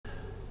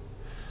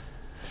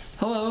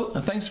Hello,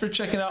 thanks for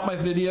checking out my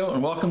video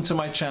and welcome to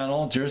my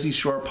channel, Jersey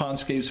Shore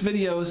Pondscapes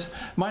Videos.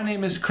 My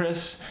name is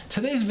Chris.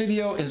 Today's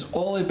video is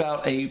all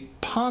about a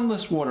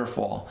pondless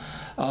waterfall.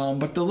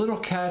 But the little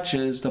catch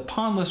is the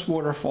pondless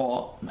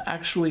waterfall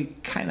actually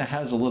kind of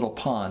has a little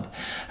pond.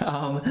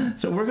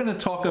 So we're going to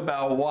talk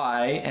about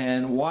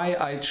why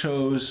I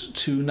chose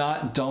to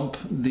not dump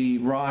the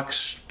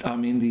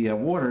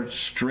water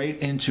straight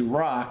into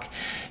rock,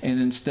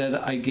 and instead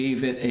I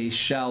gave it a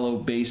shallow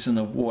basin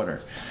of water.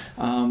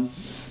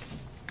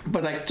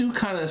 But I do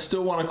kind of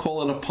still want to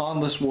call it a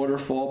pondless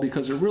waterfall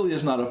because it really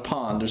is not a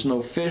pond. There's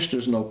no fish,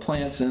 there's no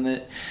plants in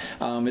it.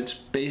 It's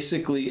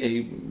basically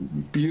a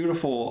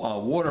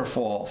beautiful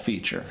waterfall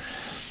feature.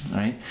 All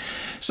right.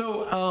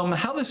 So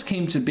how this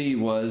came to be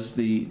was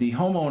the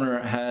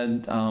homeowner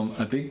had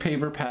a big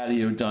paver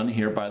patio done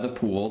here by the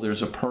pool.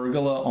 There's a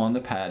pergola on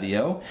the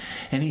patio,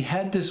 and he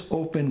had this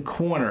open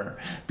corner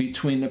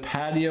between the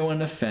patio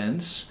and the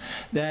fence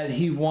that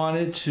he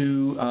wanted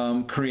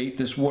to create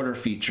this water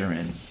feature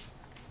in.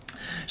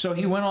 So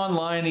he went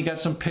online, he got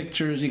some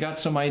pictures, he got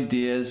some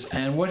ideas,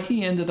 and what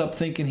he ended up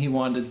thinking he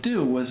wanted to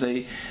do was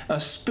a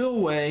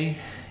spillway,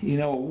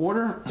 a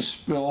water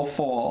spill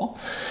fall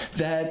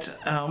that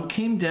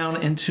came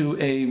down into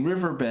a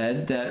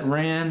riverbed that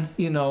ran,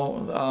 a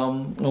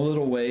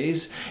little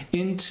ways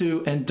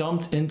into and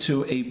dumped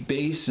into a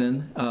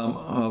basin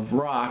of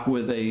rock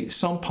with a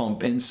sump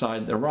pump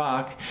inside the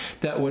rock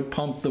that would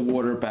pump the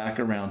water back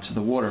around to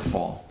the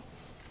waterfall.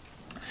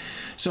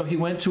 So he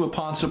went to a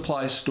pond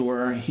supply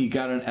store, he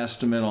got an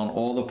estimate on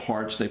all the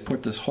parts, they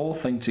put this whole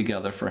thing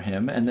together for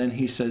him, and then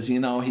he says, he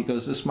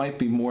goes, this might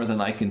be more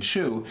than I can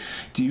chew.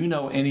 Do you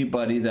know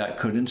anybody that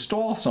could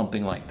install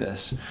something like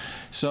this?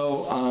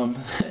 So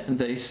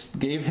they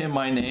gave him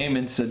my name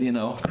and said,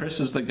 Chris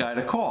is the guy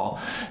to call.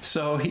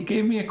 So he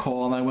gave me a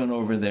call and I went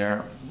over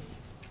there.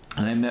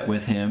 And I met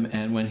with him,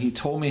 and when he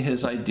told me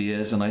his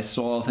ideas and I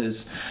saw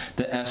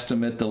the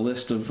estimate, the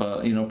list of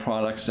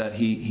products that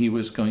he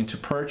was going to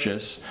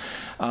purchase,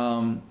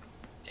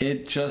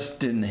 it just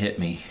didn't hit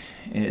me.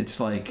 It's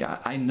like,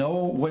 I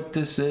know what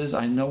this is,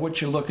 I know what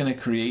you're looking to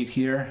create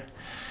here.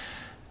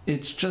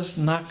 It's just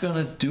not going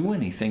to do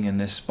anything in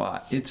this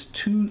spot. It's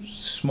too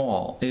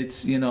small.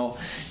 It's,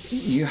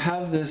 you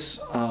have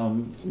this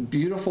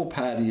beautiful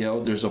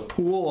patio, there's a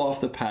pool off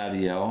the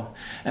patio,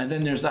 and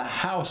then there's a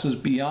house is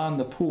beyond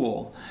the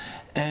pool.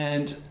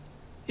 And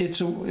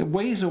it's a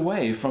ways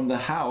away from the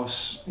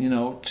house,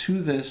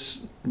 to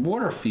this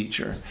water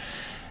feature.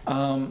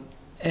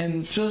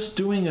 And just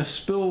doing a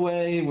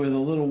spillway with a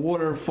little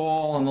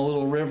waterfall and a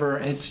little river,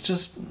 it's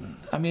just,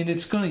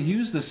 it's going to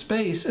use the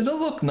space. It'll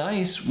look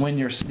nice when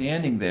you're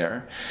standing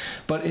there,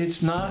 but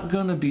it's not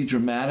going to be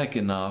dramatic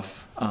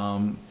enough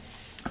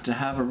to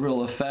have a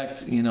real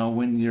effect,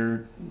 when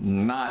you're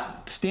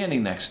not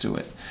standing next to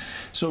it.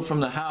 So from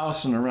the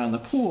house and around the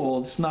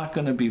pool, it's not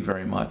going to be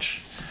very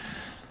much.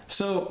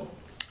 So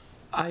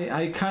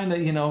I kind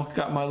of,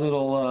 got my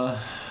little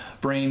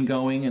brain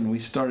going, and we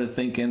started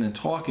thinking and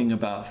talking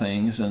about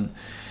things. And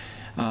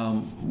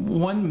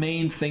one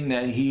main thing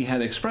that he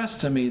had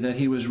expressed to me that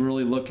he was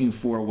really looking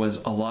for was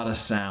a lot of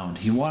sound.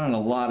 He wanted a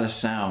lot of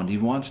sound. He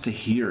wants to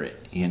hear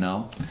it,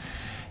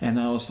 And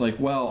I was like,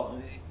 well,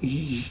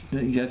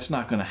 that's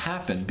not going to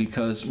happen,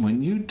 because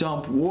when you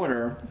dump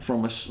water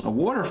from a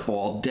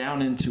waterfall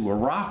down into a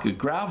rock, a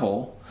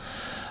gravel,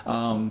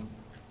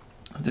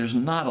 there's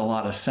not a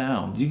lot of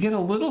sound. You get a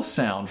little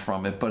sound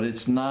from it, but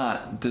it's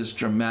not this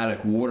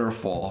dramatic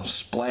waterfall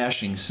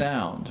splashing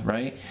sound,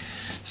 right?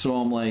 So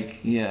I'm like,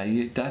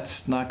 yeah,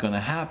 that's not going to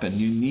happen.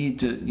 You need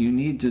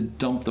to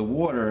dump the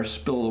water,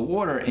 spill the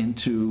water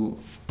into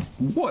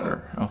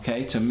water,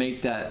 okay, to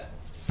make that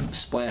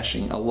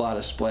a lot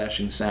of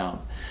splashing sound.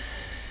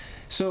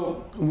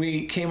 So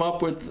we came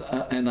up with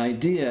an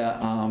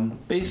idea.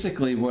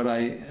 Basically what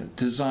I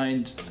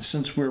designed,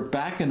 since we're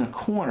back in a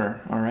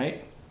corner, all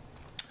right,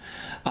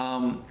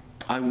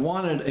 I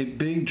wanted a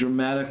big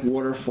dramatic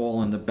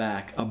waterfall in the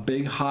back, a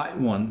big high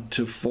one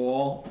to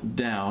fall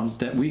down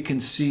that we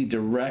can see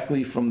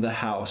directly from the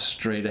house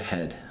straight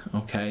ahead,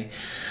 okay?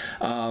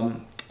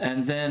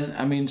 And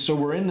then, so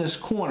we're in this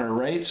corner,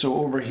 right? So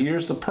over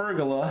here's the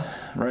pergola,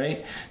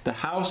 right? The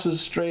house is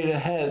straight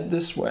ahead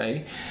this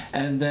way,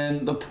 and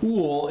then the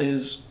pool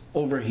is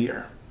over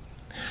here.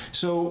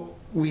 So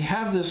we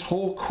have this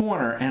whole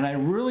corner, and I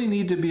really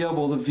need to be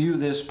able to view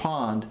this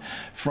pond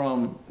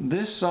from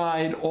this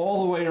side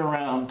all the way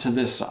around to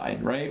this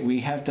side, right?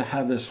 We have to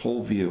have this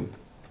whole view.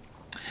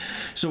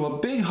 So a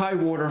big high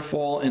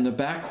waterfall in the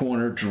back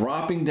corner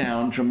dropping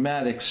down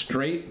dramatic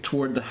straight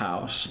toward the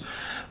house,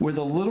 with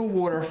a little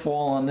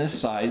waterfall on this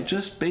side,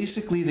 just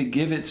basically to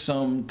give it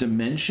some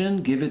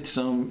dimension, give it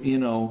some,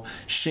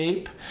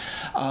 shape,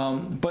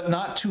 but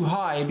not too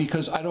high,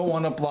 because I don't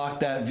want to block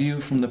that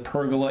view from the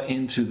pergola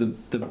into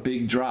the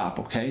big drop,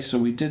 okay? So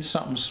we did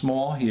something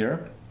small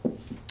here.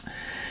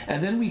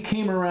 And then we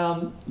came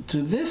around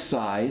to this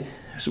side.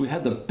 So we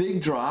had the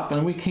big drop,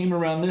 and we came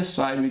around this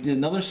side, we did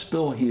another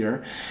spill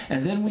here,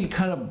 and then we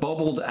kind of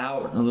bubbled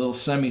out a little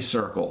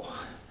semicircle.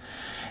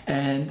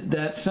 and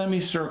that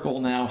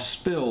semicircle now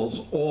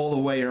spills all the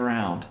way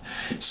around.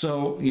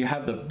 So you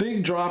have the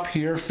big drop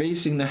here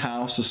facing the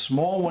house, a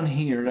small one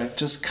here that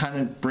just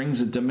kind of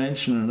brings a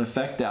dimension and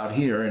effect out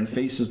here and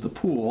faces the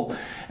pool,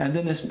 and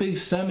then this big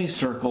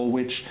semicircle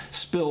which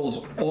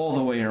spills all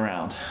the way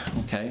around.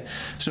 Okay,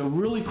 so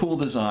really cool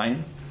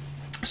design.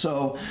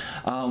 So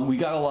we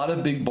got a lot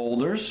of big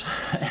boulders,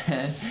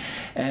 and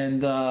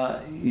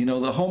you know,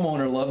 the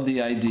homeowner loved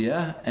the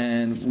idea,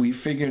 and we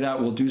figured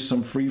out we'll do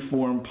some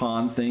free-form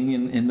pond thing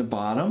in the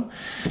bottom.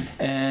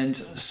 And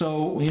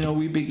so, you know,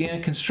 we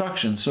began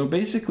construction. So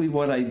basically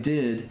what I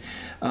did,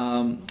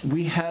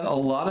 we had a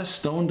lot of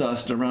stone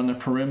dust around the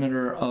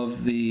perimeter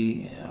of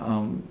the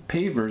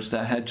pavers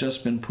that had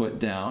just been put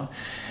down.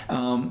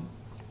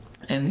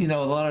 And you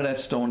know, a lot of that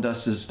stone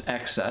dust is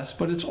excess,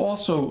 but it's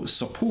also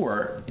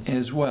support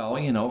as well,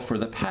 you know, for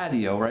the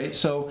patio, right?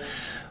 So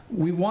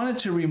we wanted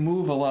to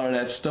remove a lot of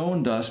that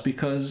stone dust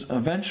because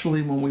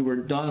eventually when we were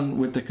done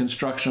with the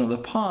construction of the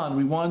pond,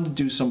 we wanted to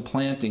do some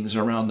plantings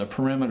around the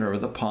perimeter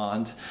of the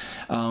pond,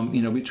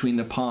 you know, between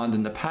the pond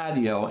and the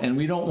patio, and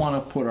we don't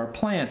want to put our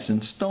plants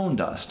in stone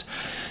dust.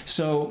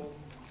 So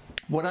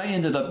what I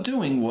ended up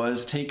doing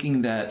was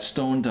taking that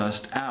stone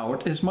dust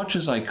out as much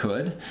as I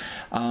could,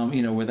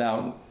 you know,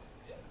 without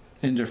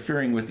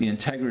interfering with the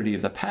integrity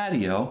of the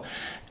patio,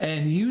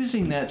 and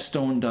using that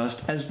stone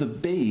dust as the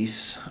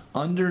base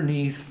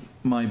underneath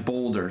my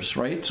boulders,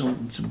 right? So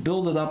to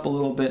build it up a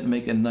little bit and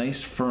make a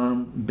nice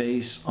firm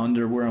base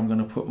under where I'm going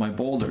to put my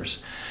boulders.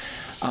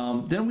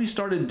 Then we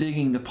started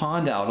digging the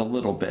pond out a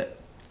little bit.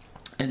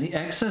 And the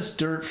excess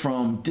dirt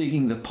from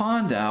digging the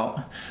pond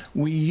out,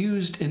 we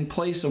used in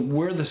place of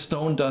where the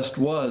stone dust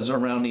was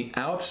around the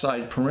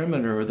outside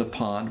perimeter of the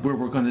pond where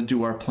we're going to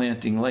do our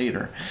planting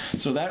later.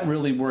 So that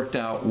really worked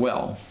out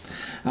well.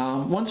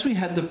 Once we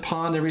had the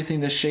pond, everything,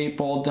 the shape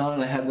all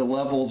done, I had the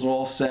levels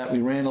all set, we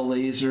ran a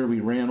laser,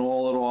 we ran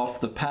all it off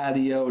the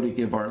patio to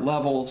give our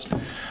levels.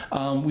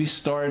 We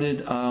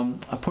started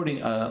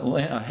putting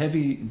a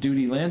heavy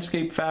duty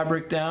landscape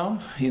fabric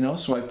down, you know,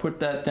 so I put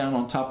that down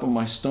on top of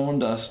my stone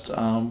dust,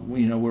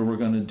 you know, where we're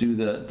going to do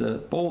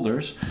the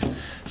boulders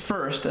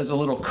first as a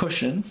little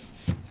cushion.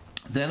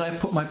 Then I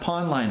put my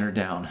pond liner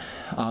down.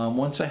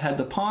 Once I had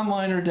the pond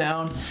liner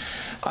down,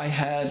 I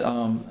had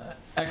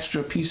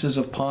extra pieces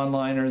of pond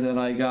liner that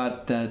I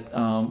got that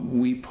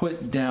we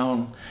put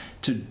down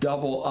to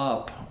double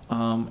up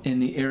in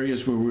the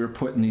areas where we were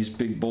putting these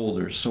big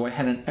boulders. So I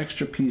had an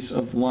extra piece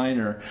of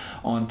liner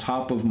on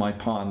top of my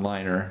pond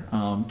liner,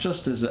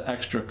 just as an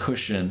extra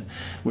cushion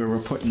where we're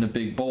putting the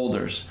big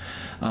boulders.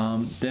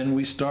 Then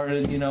we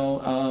started, you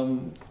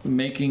know,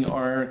 making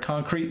our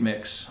concrete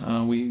mix.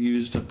 We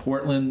used a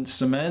Portland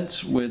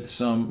cement with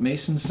some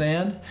mason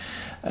sand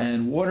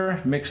and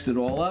water, mixed it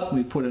all up.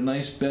 We put a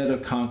nice bed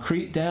of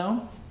concrete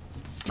down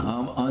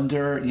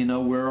under, you know,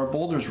 where our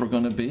boulders were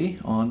going to be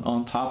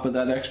on top of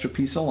that extra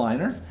piece of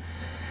liner.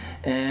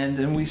 And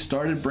then we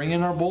started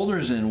bringing our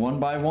boulders in one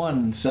by one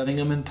and setting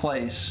them in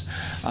place.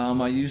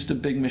 I used a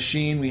big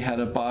machine. We had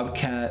a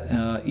Bobcat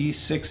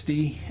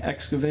E60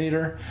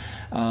 excavator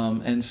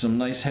and some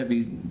nice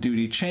heavy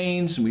duty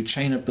chains. We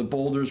chain up the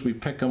boulders, we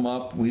pick them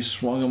up, we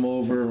swung them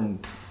over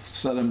and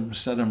set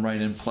them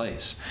right in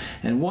place.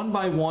 And one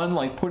by one,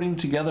 like putting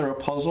together a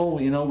puzzle,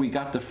 you know, we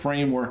got the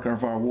framework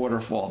of our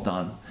waterfall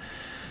done.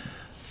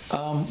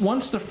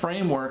 Once the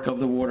framework of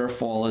the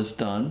waterfall is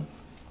done,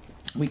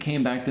 we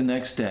came back the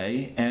next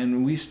day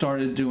and we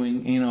started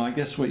doing, you know, I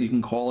guess what you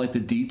can call like the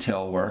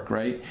detail work,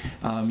 right?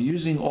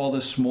 Using all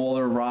the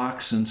smaller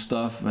rocks and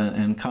stuff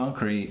and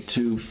concrete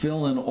to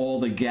fill in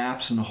all the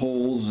gaps and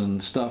holes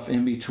and stuff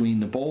in between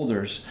the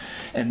boulders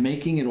and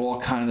making it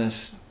all kind of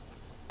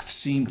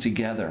seam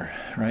together,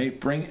 right?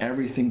 Bring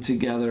everything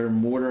together,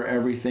 mortar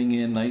everything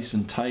in nice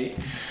and tight.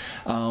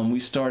 We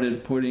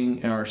started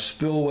putting our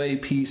spillway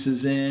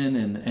pieces in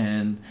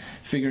and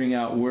figuring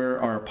out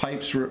where our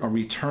pipes were, our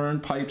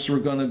return pipes were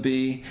going to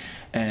be,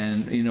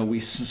 and you know, we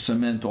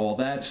cement all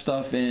that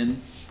stuff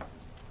in,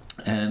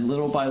 and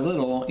little by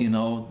little, you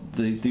know,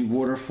 the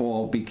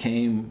waterfall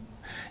became,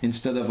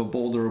 instead of a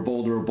boulder, a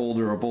boulder, a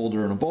boulder, a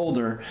boulder, and a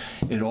boulder,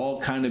 it all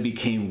kind of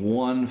became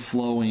one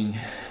flowing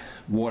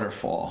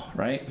waterfall,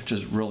 right? Which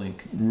is really,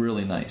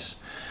 really nice.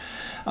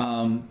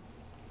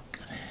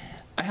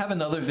 I have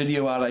another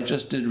video out I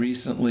just did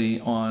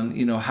recently on,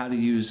 you know, how to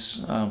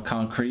use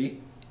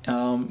concrete,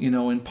 you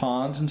know, in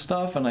ponds and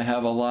stuff, and I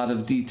have a lot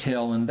of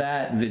detail in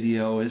that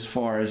video as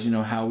far as, you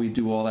know, how we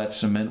do all that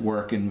cement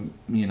work and,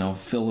 you know,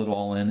 fill it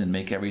all in and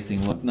make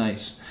everything look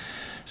nice.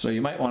 So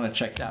you might want to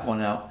check that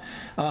one out.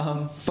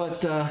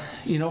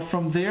 You know,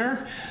 from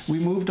there we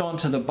moved on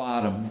to the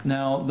bottom.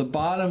 Now the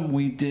bottom,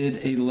 we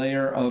did a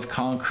layer of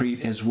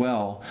concrete as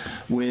well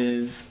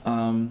with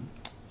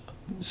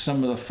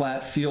some of the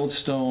flat field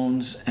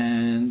stones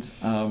and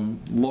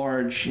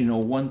large, you know,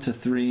 1 to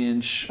 3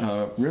 inch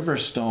river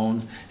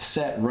stone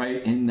set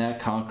right in that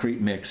concrete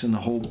mix in the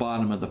whole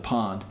bottom of the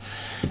pond.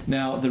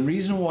 Now the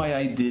reason why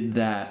I did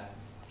that,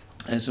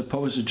 as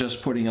opposed to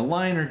just putting a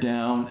liner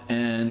down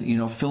and, you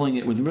know, filling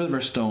it with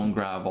river stone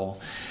gravel,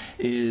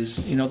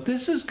 is, you know,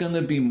 this is going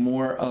to be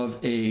more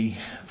of a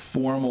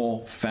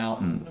formal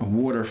fountain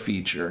water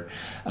feature,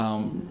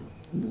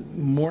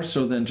 more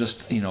so than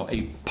just, you know,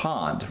 a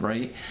pond,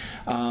 right?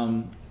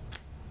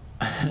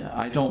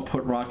 I don't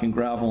put rock and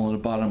gravel in the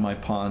bottom of my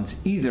ponds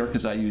either,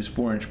 because I use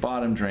 4-inch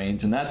bottom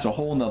drains, and that's a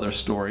whole nother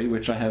story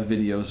which I have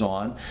videos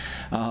on.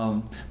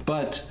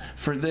 But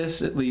for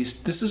this, at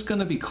least, this is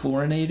going to be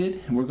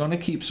chlorinated, and we're going to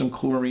keep some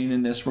chlorine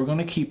in this. We're going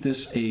to keep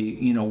this a,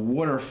 you know,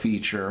 water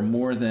feature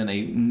more than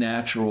a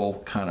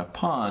natural kind of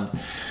pond.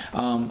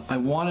 I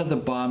wanted the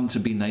bottom to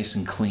be nice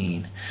and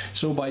clean,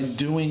 so by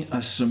doing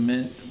a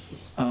cement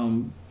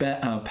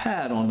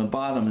pad on the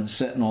bottom and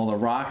setting all the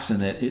rocks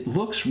in it, it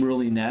looks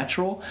really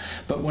natural.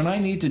 But when I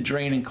need to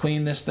drain and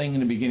clean this thing in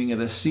the beginning of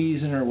the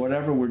season or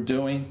whatever we're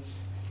doing,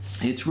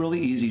 it's really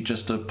easy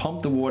just to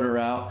pump the water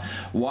out,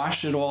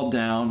 wash it all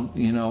down,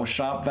 you know,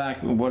 shop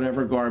vac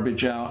whatever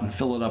garbage out and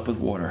fill it up with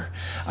water.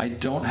 I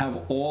don't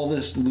have all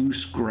this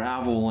loose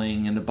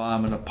graveling in the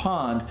bottom of the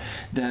pond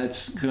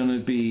that's going to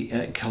be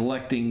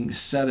collecting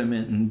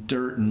sediment and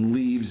dirt and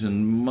leaves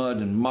and mud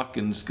and muck,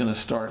 and it's going to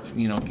start,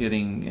 you know,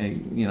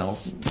 getting, you know,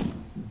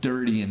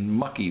 dirty and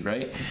mucky,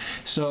 right?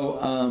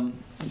 So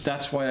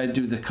that's why I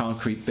do the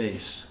concrete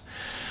base.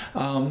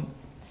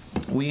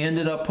 We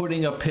ended up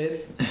putting a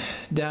pit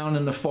down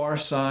in the far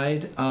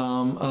side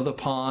of the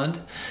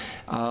pond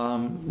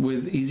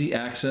with easy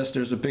access.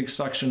 There's a big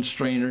suction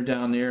strainer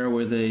down there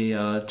with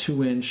a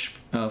 2-inch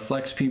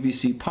flex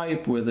PVC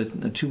pipe with a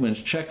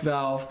 2-inch check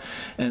valve,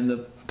 and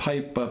the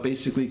pipe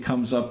basically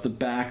comes up the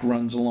back,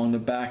 runs along the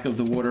back of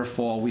the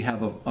waterfall. We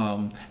have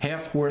a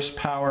half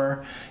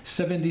horsepower,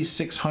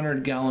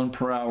 7,600 gallon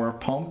per hour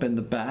pump in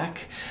the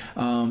back.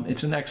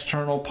 It's an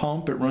external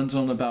pump. It runs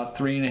on about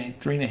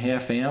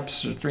 3.5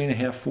 amps or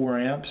 3.5, 4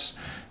 amps.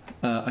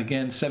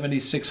 Again,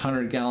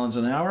 7,600 gallons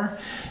an hour.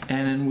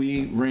 And then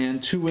we ran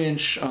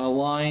 2-inch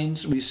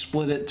lines. We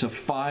split it to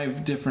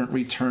 5 different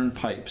return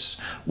pipes.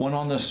 One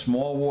on the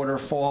small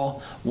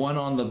waterfall, one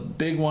on the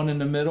big one in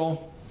the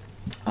middle,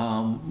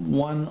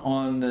 one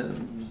on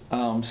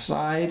the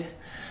side,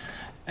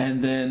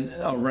 and then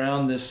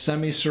around this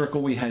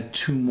semicircle we had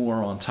 2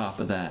 more on top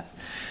of that.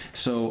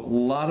 So a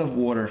lot of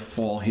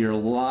waterfall here, a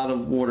lot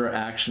of water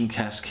action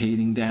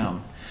cascading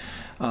down.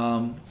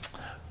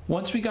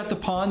 Once we got the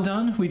pond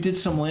done, we did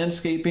some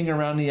landscaping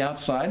around the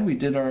outside. We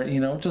did our, you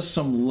know, just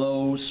some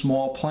low,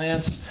 small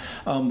plants.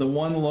 The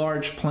one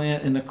large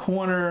plant in the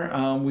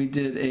corner, we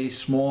did a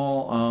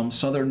small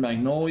southern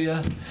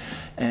magnolia,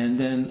 and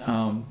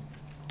then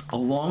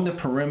along the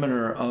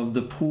perimeter of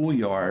the pool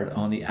yard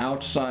on the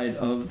outside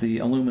of the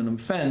aluminum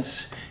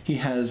fence, he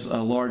has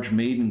large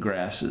maiden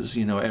grasses.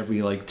 You know,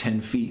 every like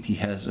 10 feet, he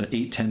has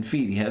 8-10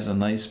 feet, he has a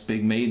nice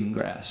big maiden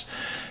grass.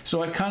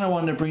 So I kind of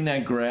wanted to bring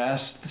that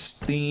grass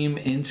theme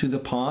into the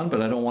pond,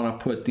 but I don't want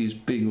to put these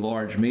big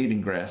large maiden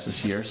grasses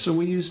here. So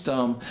we used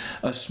a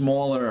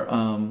smaller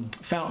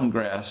fountain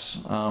grass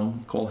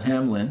called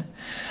Hamlin.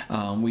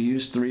 We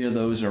used 3 of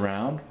those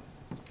around.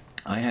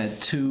 I had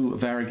 2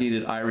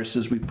 variegated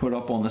irises we put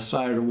up on the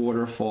side of the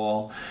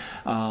waterfall.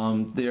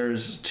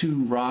 There's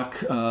 2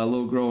 rock,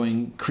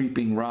 low-growing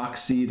creeping rock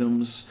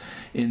sedums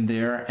in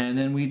there, and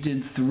then we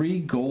did 3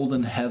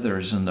 golden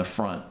heathers in the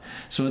front.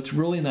 So it's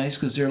really nice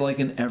because they're like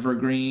an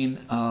evergreen,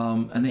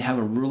 and they have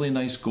a really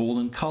nice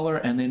golden color,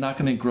 and they're not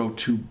going to grow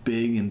too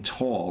big and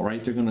tall,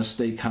 right? They're going to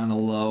stay kind of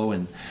low,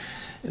 and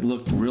it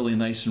looked really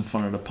nice in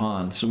front of the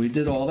pond. So we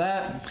did all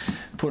that,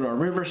 put our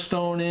river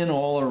stone in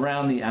all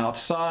around the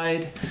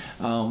outside,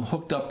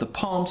 hooked up the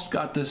pumps,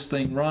 got this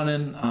thing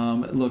running.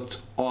 It looked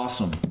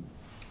awesome.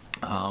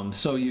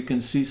 So you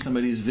can see some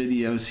of these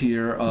videos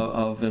here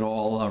of it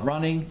all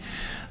running.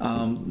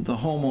 The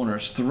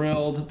homeowner's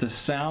thrilled. The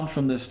sound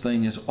from this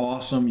thing is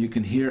awesome. You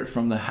can hear it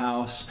from the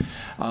house.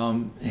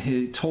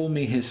 He told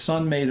me his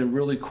son made a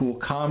really cool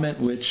comment,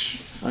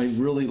 which I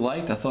really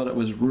liked. I thought it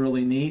was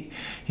really neat.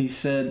 He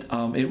said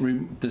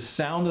the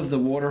sound of the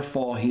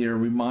waterfall here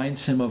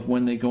reminds him of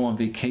when they go on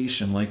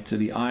vacation, like to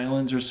the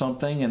islands or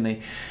something, and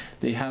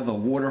they have a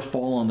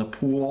waterfall on the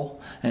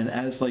pool, and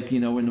as, like, you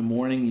know, in the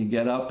morning you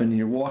get up and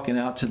you're walking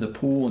out to the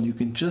pool and you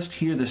can just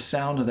hear the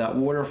sound of that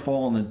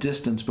waterfall in the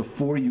distance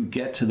before you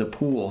get to the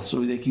pool,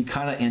 so that you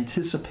kind of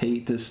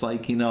anticipate this,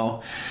 like, you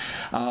know,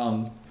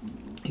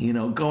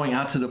 going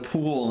out to the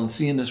pool and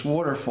seeing this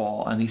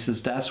waterfall, and he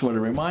says that's what it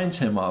reminds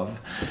him of.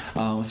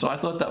 So I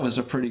thought that was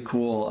a pretty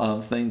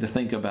cool thing to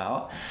think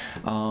about.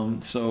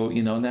 So,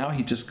 you know, now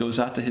he just goes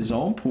out to his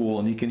own pool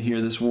and he can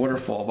hear this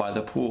waterfall by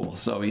the pool.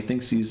 So he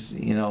thinks he's,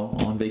 you know,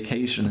 on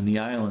vacation in the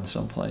island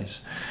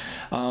someplace.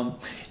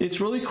 It's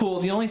really cool.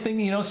 The only thing,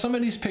 you know, some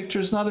of these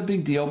pictures, not a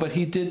big deal, but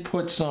he did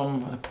put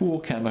some pool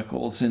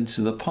chemicals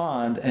into the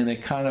pond and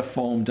it kind of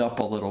foamed up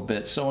a little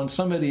bit. So in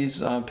some of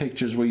these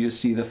pictures where you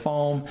see the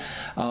foam,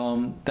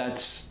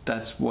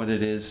 that's what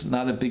it is.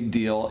 Not a big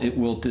deal. It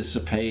will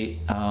dissipate,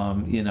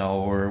 you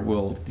know, or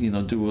we'll, you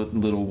know, do a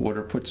little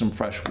water, put some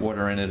fresh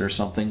water in it or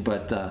something.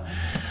 But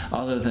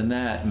other than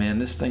that, man,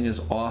 this thing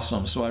is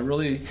awesome. So I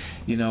really,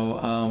 you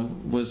know,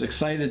 was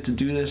excited to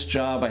do this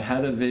job. I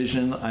had a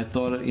vision. I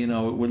thought, you know,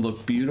 know, it would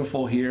look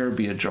beautiful here,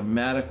 be a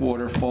dramatic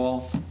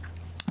waterfall,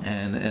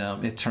 and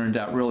it turned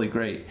out really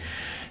great.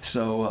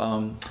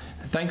 So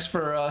thanks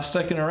for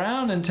sticking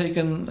around and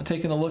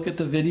taking a look at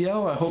the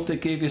video. I hope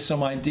that gave you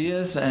some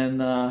ideas,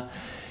 and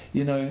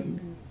you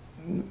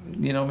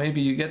know,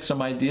 maybe you get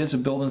some ideas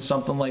of building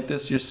something like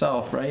this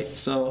yourself, right?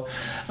 So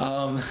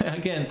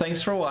again,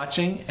 thanks for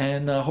watching,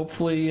 and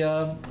hopefully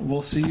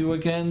we'll see you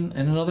again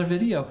in another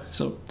video.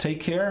 So take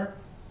care.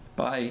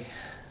 Bye.